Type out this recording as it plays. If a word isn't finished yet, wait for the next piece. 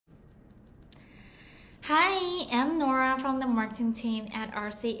Hi, I'm Nora from the marketing team at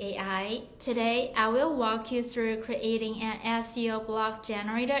Arcee AI. Today, I will walk you through creating an SEO blog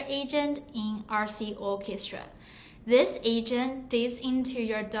generator agent in Arcee Orchestra. This agent digs into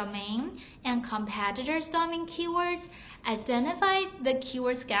your domain and competitors' domain keywords, identifies the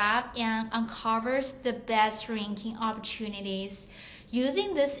keywords gap, and uncovers the best ranking opportunities.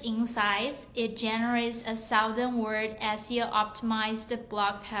 Using these insights, it generates a 1,000-word SEO-optimized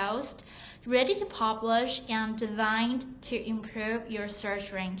blog post ready to publish and designed to improve your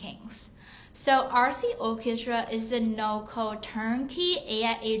search rankings. So Arcee Orchestra is a no-code turnkey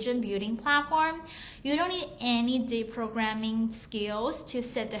AI agent building platform. You don't need any deep programming skills to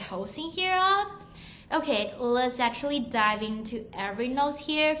set the whole thing here up. Okay, let's actually dive into every node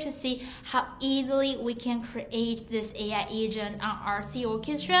here to see how easily we can create this AI agent on Arcee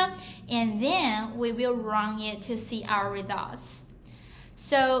Orchestra, and then we will run it to see our results.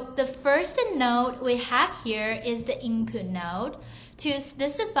 So the first node we have here is the input node. To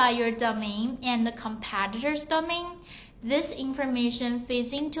specify your domain and the competitor's domain, this information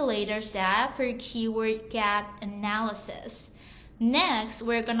feeds into later step for keyword gap analysis. Next,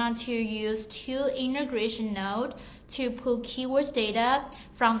 we're going to use two integration nodes to pull keywords data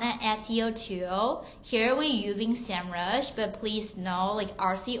from an SEO tool. Here we're using SEMrush, but please know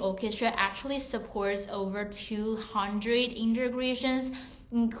Arcee Orchestra actually supports over 200 integrations,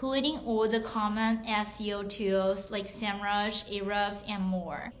 including all the common SEO tools like SEMrush, Ahrefs, and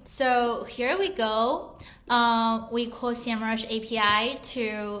more. So here we go. We call SEMrush API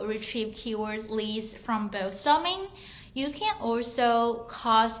to retrieve keywords leads from both domains. You can also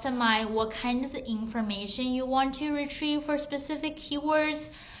customize what kind of information you want to retrieve for specific keywords.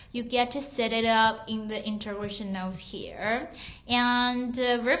 You get to set it up in the integration nodes here. And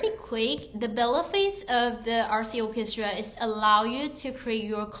very quick, the benefits of the Arcee Orchestra is allow you to create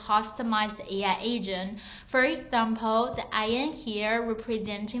your customized AI agent. For example, the IN here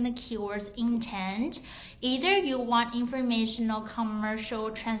representing the keyword's intent. Either you want informational,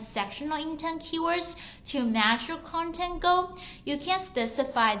 commercial, transactional intent keywords to match your content goal, you can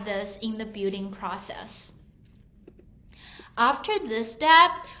specify this in the building process. After this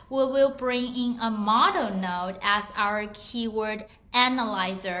step, we will bring in a model node as our keyword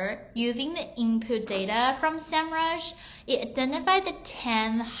analyzer. Using the input data from SEMrush, it identifies the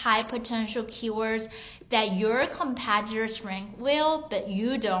 10 high potential keywords that your competitors rank well, but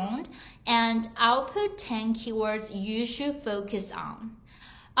you don't, and output 10 keywords you should focus on.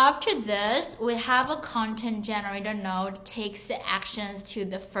 After this, we have a content generator node takes the actions to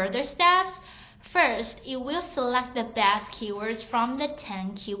the further steps. First, it will select the best keywords from the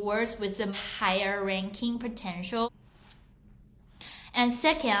 10 keywords with the higher ranking potential. And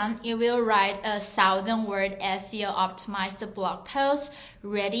second, it will write a 1,000-word SEO optimized blog post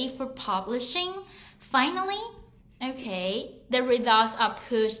ready for publishing. Finally, the results are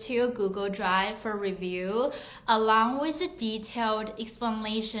pushed to your Google Drive for review, along with a detailed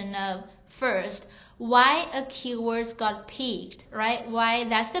explanation of first, why a keyword got picked, right? Why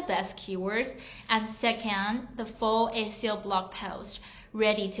that's the best keywords. And second, the full SEO blog post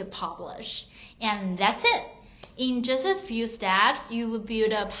ready to publish. And that's it. In just a few steps, you will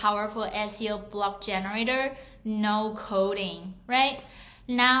build a powerful SEO blog generator, no coding, right?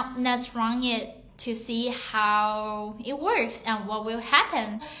 Now let's run it to see how it works and what will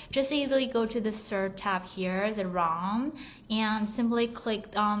happen. Just easily go to the search tab here, the run, and simply click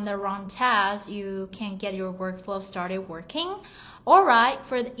on the run task. You can get your workflow started working. Alright,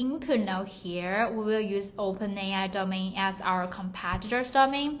 for the input node here, we will use OpenAI domain as our competitor's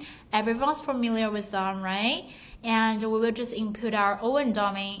domain. Everyone's familiar with them, right? And we will just input our own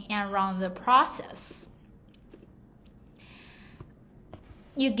domain and run the process.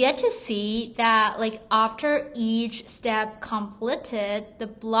 You get to see that after each step completed, the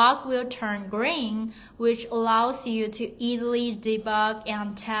blog will turn green, which allows you to easily debug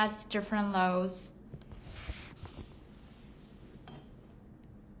and test different loads.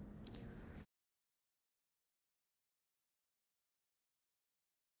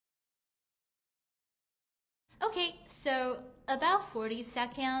 Okay, so about 40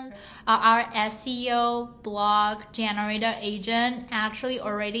 seconds, our SEO blog generator agent actually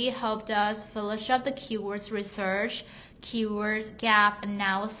already helped us finish up the keywords research, keywords gap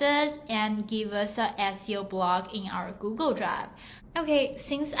analysis, and give us a SEO blog in our Google Drive. Okay,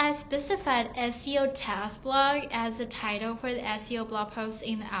 since I specified SEO test blog as the title for the SEO blog post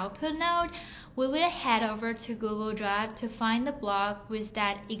in the output node, we will head over to Google Drive to find the blog with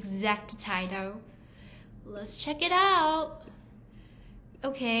that exact title. Let's check it out.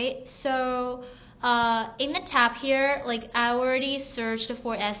 Okay, so In the tab here, like I already searched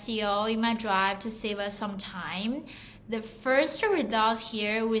for SEO in my drive to save us some time. The first result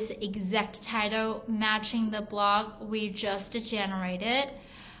here with the exact title matching the blog we just generated.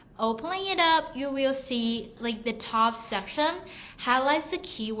 Opening it up, you will see like the top section highlights the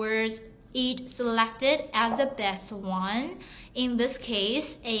keywords it selected as the best one. In this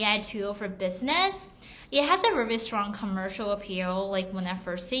case, AI tool for business. It has a very strong commercial appeal, like when I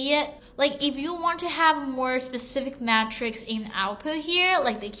first see it. Like if you want to have more specific metrics in output here,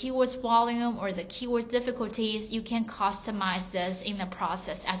 like the keywords volume or the keyword difficulties, you can customize this in the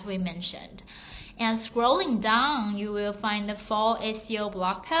process as we mentioned. And scrolling down, you will find the full SEO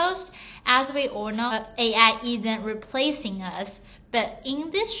blog post. As we all know, AI isn't replacing us. But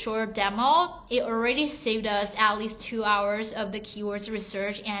in this short demo, it already saved us at least 2 hours of the keywords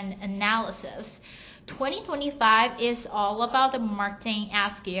research and analysis. 2025 is all about the marketing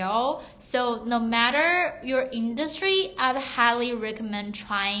at scale. So no matter your industry, I highly recommend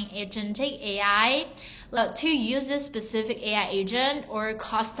trying Agentic AI. To use this specific AI agent or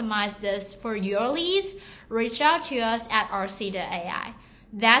customize this for your leads, reach out to us at Arcee AI.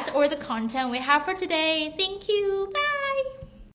 That's all the content we have for today. Thank you. Bye.